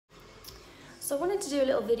So I wanted to do a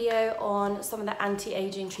little video on some of the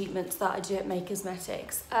anti-aging treatments that I do at Mae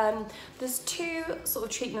Cosmetics. There's two sort of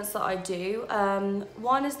treatments that I do.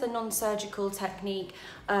 One is the non-surgical technique,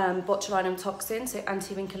 botulinum toxin, so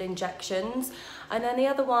anti-wrinkle injections. And then the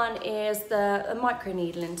other one is the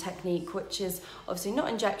microneedling technique, which is obviously not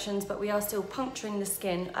injections, but we are still puncturing the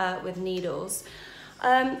skin with needles.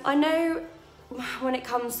 I know when it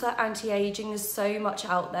comes to anti-aging, there's so much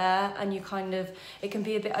out there, and it can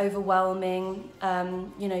be a bit overwhelming.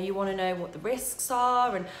 You know, you want to know what the risks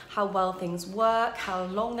are and how well things work, how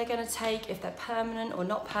long they're going to take, if they're permanent or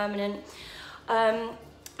not permanent. I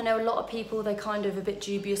know a lot of people, they're kind of a bit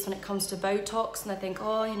dubious when it comes to Botox, and they think,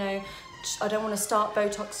 oh, you know, I don't want to start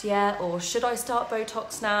Botox yet, or should I start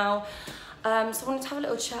Botox now? So I wanted to have a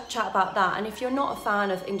little chat about that. And if you're not a fan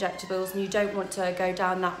of injectables and you don't want to go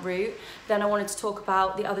down that route, then I wanted to talk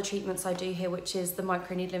about the other treatments I do here, which is the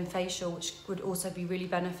microneedling facial, which would also be really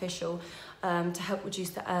beneficial to help reduce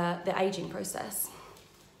the aging process.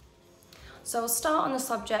 So I'll start on the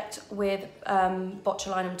subject with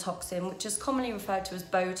botulinum toxin, which is commonly referred to as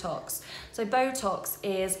Botox. So Botox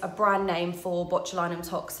is a brand name for botulinum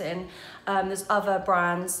toxin. There's other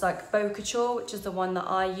brands like Bocature, which is the one that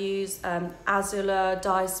I use, Azula,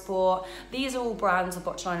 Dysport. These are all brands of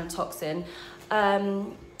botulinum toxin.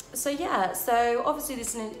 So obviously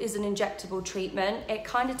this is an injectable treatment. It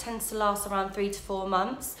kind of tends to last around 3 to 4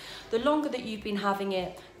 months. The longer that you've been having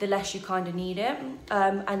it, the less you kind of need it,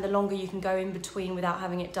 and the longer you can go in between without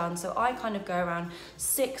having it done. So I kind of go around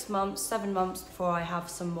 6 months, 7 months before I have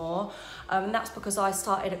some more. And that's because I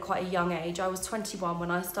started at quite a young age. I was 21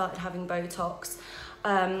 when I started having Botox.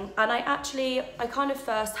 And I kind of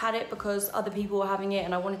first had it because other people were having it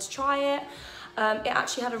and I wanted to try it. It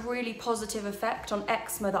actually had a really positive effect on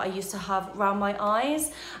eczema that I used to have around my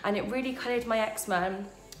eyes, and it really cleared my eczema. And,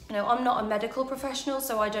 you know, I'm not a medical professional,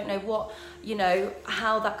 so I don't know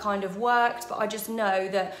how that kind of worked, but I just know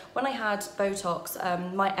that when I had Botox,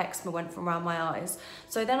 my eczema went from around my eyes.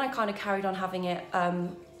 So then I kind of carried on having it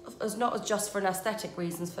as not just for an aesthetic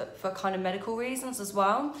reasons, for kind of medical reasons as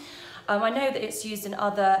well. I know that it's used in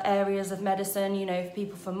other areas of medicine, you know, for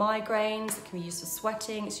people for migraines, it can be used for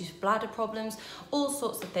sweating, it's used for bladder problems, all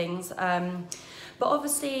sorts of things. But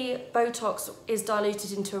obviously Botox is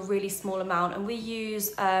diluted into a really small amount, and we use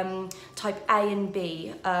type A and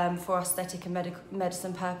B for aesthetic and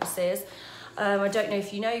medicine purposes. I don't know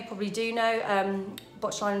if you know, you probably do know,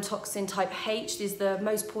 botulinum toxin type H is the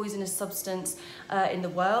most poisonous substance in the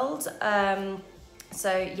world.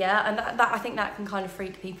 So yeah, and that I think that can kind of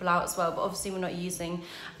freak people out as well, but obviously we're not using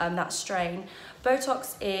that strain.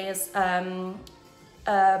 Botox is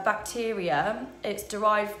bacteria. It's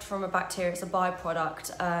derived from a bacteria, it's a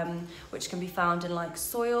byproduct, which can be found in like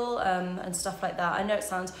soil and stuff like that. I know it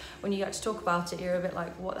sounds, when you actually talk about it, you're a bit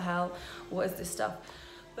like, what the hell, what is this stuff?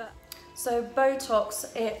 So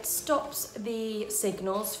Botox, it stops the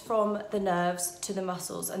signals from the nerves to the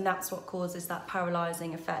muscles, and that's what causes that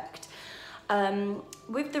paralysing effect.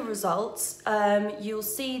 With the results, you'll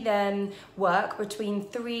see them work between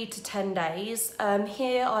 3 to 10 days.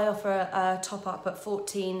 Here I offer a top up at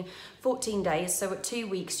 14 days, so at 2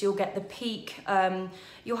 weeks you'll get the peak,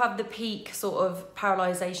 you'll have the peak sort of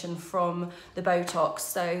paralysation from the Botox,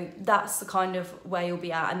 so that's the kind of where you'll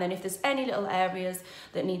be at. And then if there's any little areas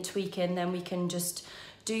that need tweaking, then we can just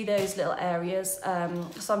do those little areas.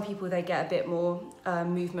 Some people, they get a bit more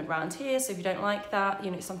movement around here, so if you don't like that,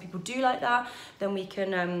 you know, some people do like that, then we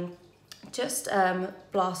can just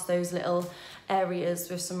blast those little areas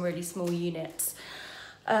with some really small units.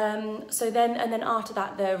 And then after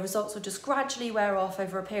that, the results will just gradually wear off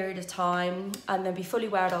over a period of time, and then be fully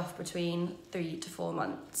weared off between 3 to 4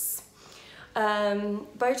 months.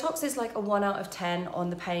 Botox is like a 1 out of 10 on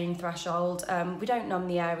the pain threshold. We don't numb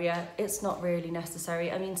the area, it's not really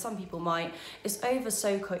necessary. I mean, some people might. It's over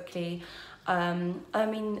so quickly. I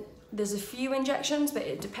mean, there's a few injections, but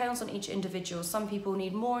it depends on each individual. Some people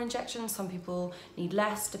need more injections, some people need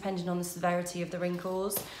less, depending on the severity of the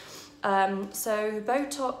wrinkles. So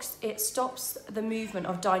Botox, it stops the movement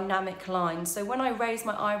of dynamic lines. So when I raise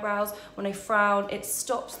my eyebrows, when I frown, it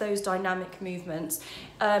stops those dynamic movements.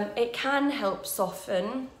 It can help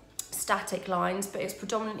soften static lines, but it's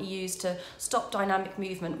predominantly used to stop dynamic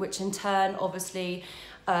movement, which in turn obviously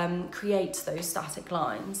creates those static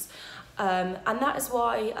lines. And that is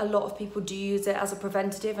why a lot of people do use it as a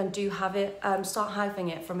preventative and do have it, start having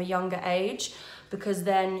it from a younger age, because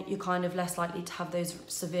then you're kind of less likely to have those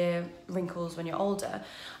severe wrinkles when you're older.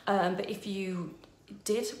 But if you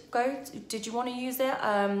did you want to use it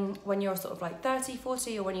when you're sort of like 30,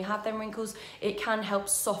 40, or when you have them wrinkles, it can help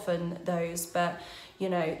soften those, but you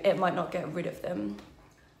know, it might not get rid of them.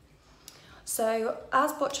 So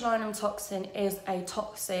as botulinum toxin is a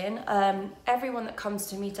toxin, everyone that comes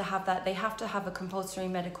to me to have that, they have to have a compulsory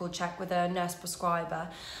medical check with a nurse prescriber.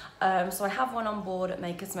 So I have one on board at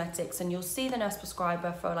Mae Cosmetics, and you'll see the nurse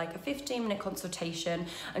prescriber for like a 15-minute consultation,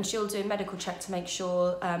 and she'll do a medical check to make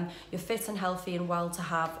sure you're fit and healthy and well to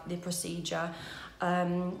have the procedure.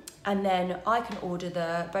 And then I can order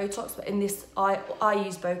the Botox, but in this, I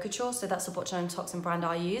use Bocature, so that's a botulinum toxin brand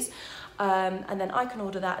I use. And then I can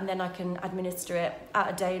order that, and then I can administer it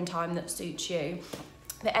at a day and time that suits you.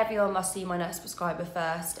 But everyone must see my nurse prescriber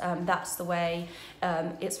first. That's the way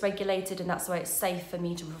it's regulated, and that's the way it's safe for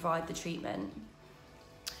me to provide the treatment.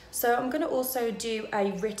 So I'm going to also do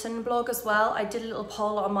a written blog as well. I did a little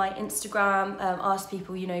poll on my Instagram, asked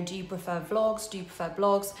people, you know, do you prefer vlogs, do you prefer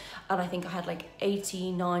blogs? And I think I had like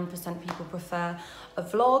 89% people prefer a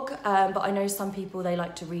vlog, but I know some people, they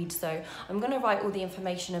like to read. So I'm going to write all the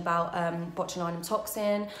information about botulinum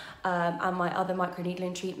toxin and my other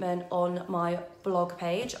microneedling treatment on my blog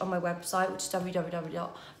page on my website, which is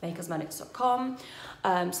www.maecosmetics.com.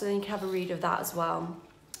 So then you can have a read of that as well.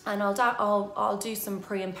 And I'll do some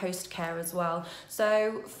pre and post care as well.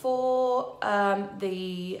 So for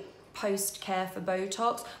the post care for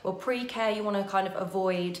Botox, well, pre-care you want to kind of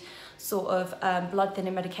avoid sort of blood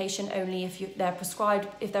thinning medication only if they're prescribed.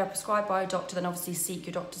 If they're prescribed by a doctor, then obviously seek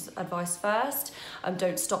your doctor's advice first.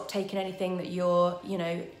 Don't stop taking anything that you're, you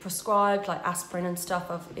know, prescribed, like aspirin and stuff,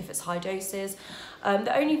 if it's high doses.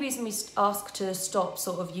 The only reason we ask to stop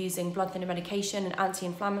sort of using blood thinning medication and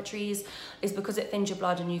anti-inflammatories is because it thins your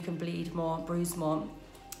blood and you can bleed more, bruise more.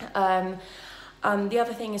 The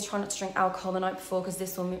other thing is try not to drink alcohol the night before, because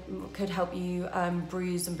this could help you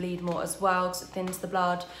bruise and bleed more as well, because it thins the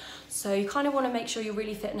blood. So you kind of want to make sure you're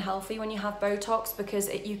really fit and healthy when you have Botox, because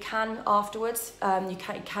you can afterwards, it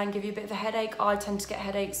can give you a bit of a headache. I tend to get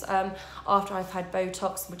headaches after I've had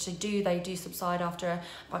Botox, which they do subside after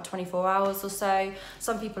about 24 hours or so.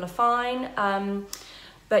 Some people are fine.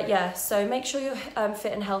 But yeah, so make sure you're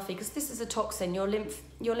fit and healthy, because this is a toxin. Your lymph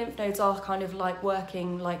nodes are kind of like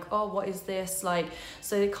working like, oh, what is this? Like,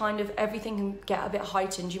 so kind of everything can get a bit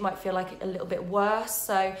heightened. You might feel like a little bit worse.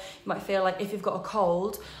 So you might feel like if you've got a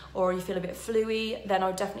cold or you feel a bit fluey, then I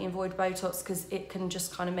would definitely avoid Botox, because it can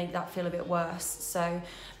just kind of make that feel a bit worse. So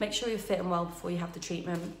make sure you're fit and well before you have the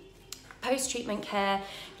treatment. Post-treatment care,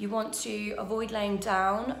 you want to avoid laying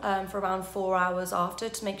down for around 4 hours after,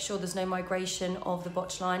 to make sure there's no migration of the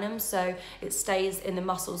botulinum, so it stays in the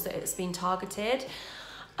muscles that it's been targeted.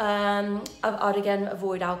 I'd again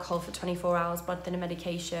avoid alcohol for 24 hours, blood thinner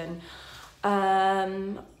medication. Yeah,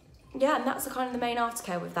 and that's the kind of the main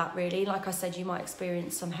aftercare with that, really. Like I said, you might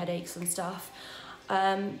experience some headaches and stuff.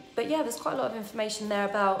 But yeah, there's quite a lot of information there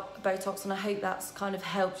about Botox, and I hope that's kind of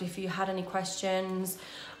helped if you had any questions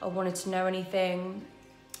or wanted to know anything.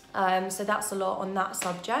 So that's a lot on that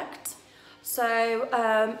subject. So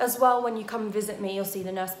as well, when you come and visit me, you'll see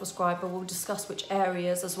the nurse prescriber. We'll discuss which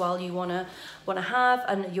areas as well you wanna have,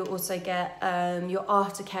 and you'll also get your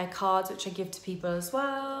aftercare cards, which I give to people as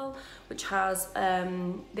well, which has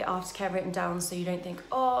the aftercare written down, so you don't think,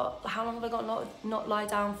 oh, how long have I got not lie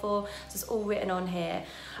down for? So it's all written on here.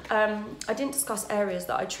 I didn't discuss areas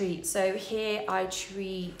that I treat. So here I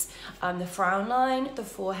treat the frown line, the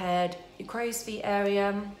forehead, your crow's feet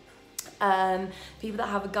area. People that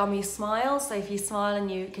have a gummy smile, so if you smile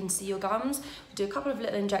and you can see your gums, we do a couple of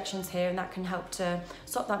little injections here, and that can help to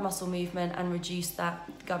stop that muscle movement and reduce that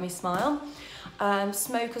gummy smile.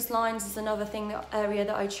 Smoker's lines is another area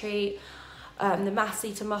that I treat. The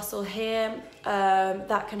masseter muscle here,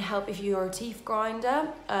 that can help if you're a teeth grinder,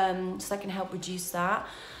 so that can help reduce that.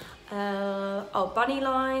 Bunny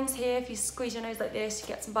lines here, if you squeeze your nose like this, you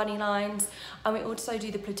get some bunny lines. And we also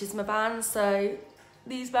do the platysma bands, so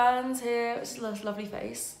these bands here, it's a lovely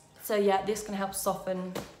face. So yeah, this can help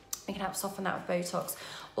soften, it can help soften that with Botox.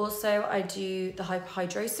 Also, I do the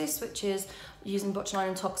hyperhidrosis, which is using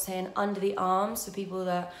botulinum toxin under the arms for people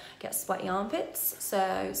that get sweaty armpits.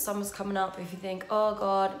 So summer's coming up, if you think, oh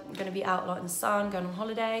God, I'm gonna be out a lot in the sun, going on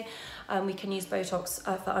holiday, we can use Botox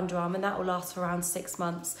for underarm, and that will last for around 6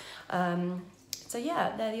 months. So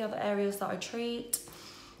yeah, they're the other areas that I treat.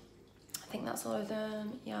 I think that's all of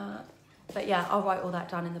them, yeah. But yeah, I'll write all that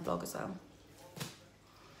down in the blog as well.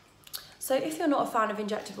 So if you're not a fan of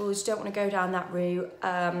injectables, you don't want to go down that route,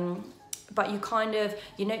 but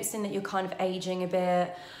you're noticing that you're kind of aging a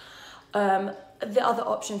bit, the other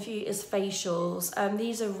option for you is facials.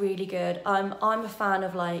 These are really good. I'm a fan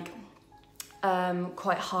of like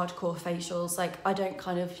quite hardcore facials. Like, I don't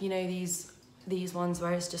kind of, you know, these ones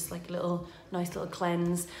where it's just like a nice little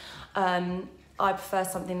cleanse. I prefer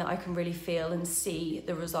something that I can really feel and see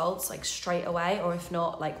the results like straight away, or if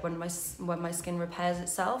not, like when my skin repairs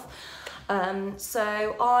itself.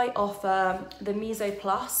 So I offer the Meso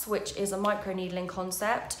Plus, which is a microneedling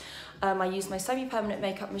concept. I use my semi-permanent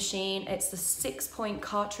makeup machine. It's the 6-point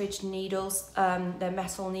cartridge needles. They're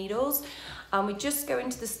metal needles. And we just go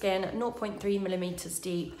into the skin at 0.3 millimeters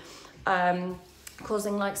deep,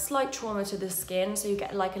 causing like slight trauma to the skin. So you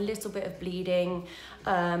get like a little bit of bleeding,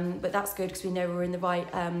 but that's good because we know we're in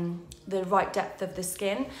the right depth of the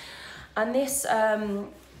skin. And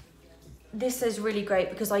this is really great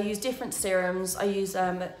because I use different serums. I use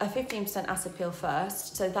a 15% acid peel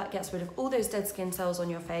first, so that gets rid of all those dead skin cells on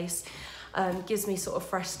your face, gives me sort of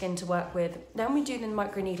fresh skin to work with. Then we do the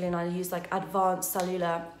microneedling. I use like advanced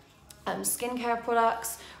cellular skincare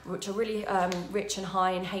products, which are really rich and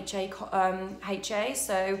high in HA,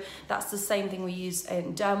 so that's the same thing we use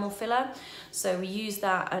in dermal filler. So we use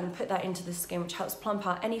that and put that into the skin, which helps plump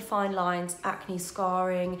out any fine lines, acne,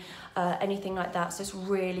 scarring, anything like that. So it's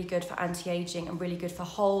really good for anti-aging and really good for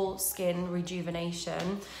whole skin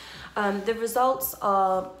rejuvenation. The results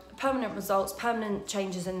are permanent results, permanent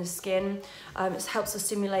changes in the skin. It helps to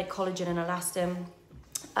stimulate collagen and elastin.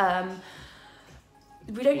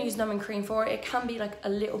 We don't use numbing cream for it. It can be like a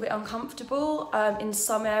little bit uncomfortable in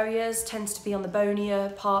some areas, tends to be on the bonier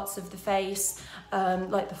parts of the face,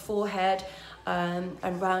 like the forehead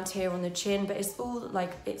and round here on the chin, but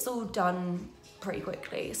it's all done pretty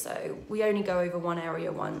quickly. So we only go over one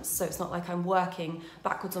area once, so it's not like I'm working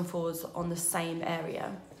backwards and forwards on the same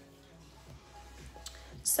area.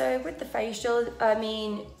 So with the facial, I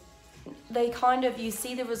mean, you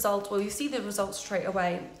see the results, well, you see the results straight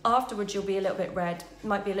away. Afterwards, you'll be a little bit red,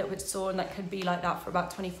 might be a little bit sore, and that could be like that for about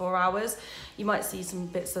 24 hours. You might see some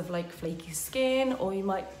bits of like flaky skin, or you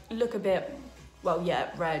might look a bit, well, yeah,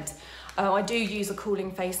 red. I do use a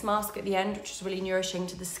cooling face mask at the end, which is really nourishing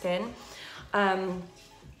to the skin.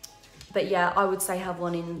 But yeah, I would say have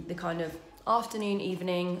one in the kind of afternoon,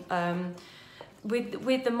 evening. With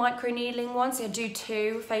the microneedling ones, I do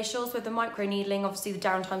 2 facials. With the microneedling, obviously the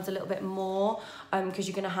downtime's a little bit more because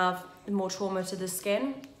you're going to have more trauma to the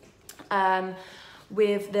skin.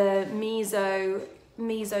 With the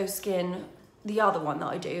meso skin, the other one that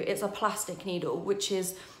I do, it's a plastic needle, which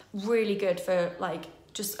is really good for like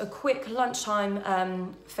just a quick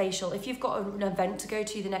lunchtime facial. If you've got an event to go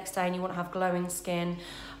to the next day and you want to have glowing skin,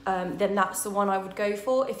 then that's the one I would go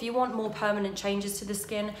for. If you want more permanent changes to the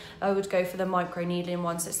skin, I would go for the microneedling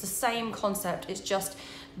ones. It's the same concept, it's just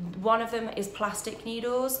one of them is plastic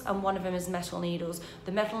needles and one of them is metal needles.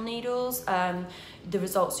 The metal needles, the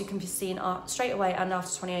results you can be seen straight away and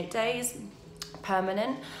after 28 days,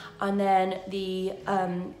 permanent. And then the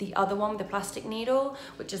other one, the plastic needle,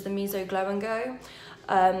 which is the Meso Glow and Go,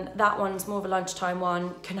 that one's more of a lunchtime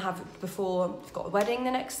one, can have before you've got a wedding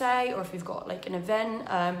the next day, or if you've got like an event,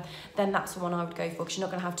 then that's the one I would go for, because you're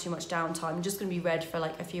not going to have too much downtime. You're just going to be red for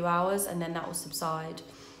like a few hours and then that will subside.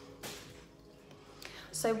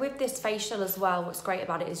 So with this facial as well, what's great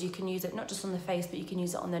about it is you can use it not just on the face, but you can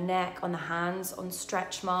use it on the neck, on the hands, on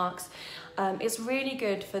stretch marks. It's really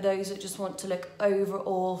good for those that just want to look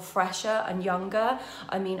overall fresher and younger.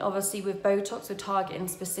 I mean, obviously with Botox, we're targeting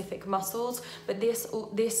specific muscles, but this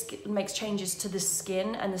makes changes to the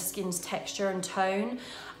skin and the skin's texture and tone.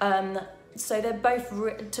 So they're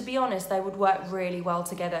both, to be honest, they would work really well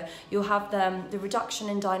together. You'll have the reduction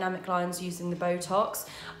in dynamic lines using the Botox,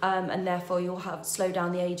 and therefore you'll have slow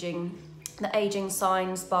down the aging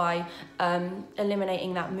signs by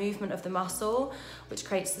eliminating that movement of the muscle, which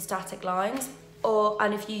creates the static lines.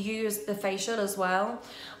 And if you use the facial as well,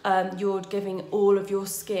 you're giving all of your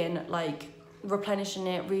skin, like replenishing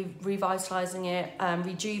it, revitalizing it,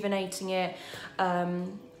 rejuvenating it.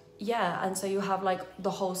 Yeah, and so you have like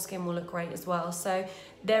the whole skin will look great as well. So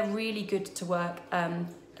they're really good to work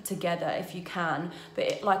together if you can.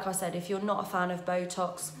 But like I said, if you're not a fan of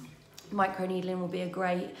Botox, microneedling will be a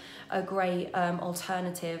great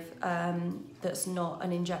alternative that's not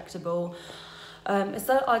an injectable.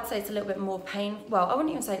 I'd say it's a little bit more well, I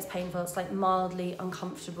wouldn't even say it's painful, it's like mildly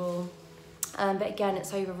uncomfortable. But again,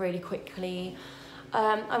 it's over really quickly.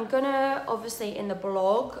 I'm gonna, obviously in the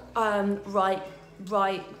blog, write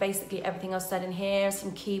basically everything I've said in here,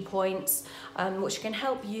 some key points, which can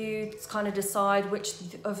help you kind of decide which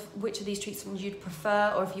of these treatments you'd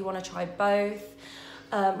prefer, or if you want to try both.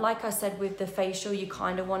 Like I said, with the facial, you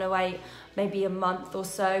kind of want to wait maybe a month or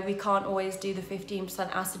so. We can't always do the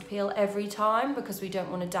 15% acid peel every time because we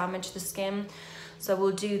don't want to damage the skin. So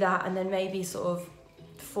we'll do that, and then maybe sort of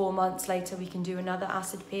 4 months later we can do another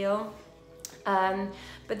acid peel.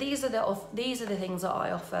 But these are the things that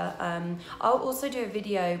I offer. I'll also do a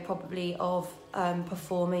video probably of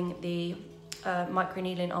performing the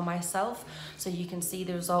microneedling on myself, so you can see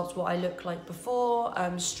the results, what I look like before,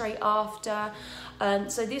 straight after.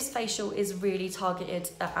 So this facial is really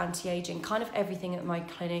targeted at anti-aging, kind of everything at my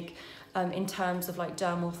clinic in terms of like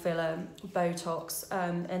dermal filler, Botox,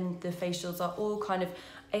 and the facials are all kind of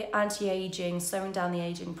anti-aging, slowing down the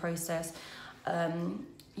aging process.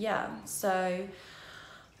 Yeah, so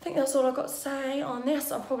I think that's all I've got to say on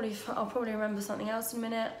this. I'll probably remember something else in a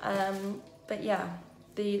minute. But yeah,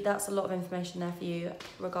 that's a lot of information there for you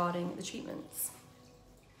regarding the treatments.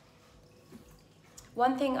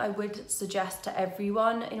 One thing I would suggest to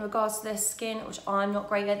everyone in regards to their skin, which I'm not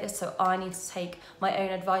great at this, so I need to take my own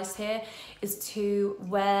advice here, is to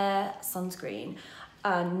wear sunscreen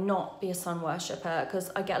and not be a sun worshipper, because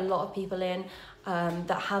I get a lot of people in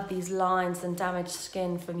that have these lines and damaged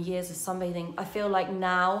skin from years of sunbathing. I feel like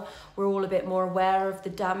now we're all a bit more aware of the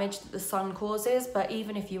damage that the sun causes, but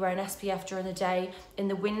even if you wear an SPF during the day, in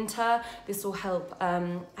the winter, this will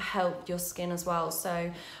help your skin as well.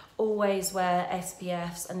 So always wear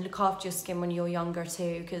SPFs and look after your skin when you're younger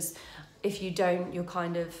too, because if you don't, you're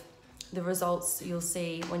kind of, the results you'll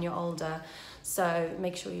see when you're older. So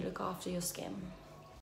make sure you look after your skin.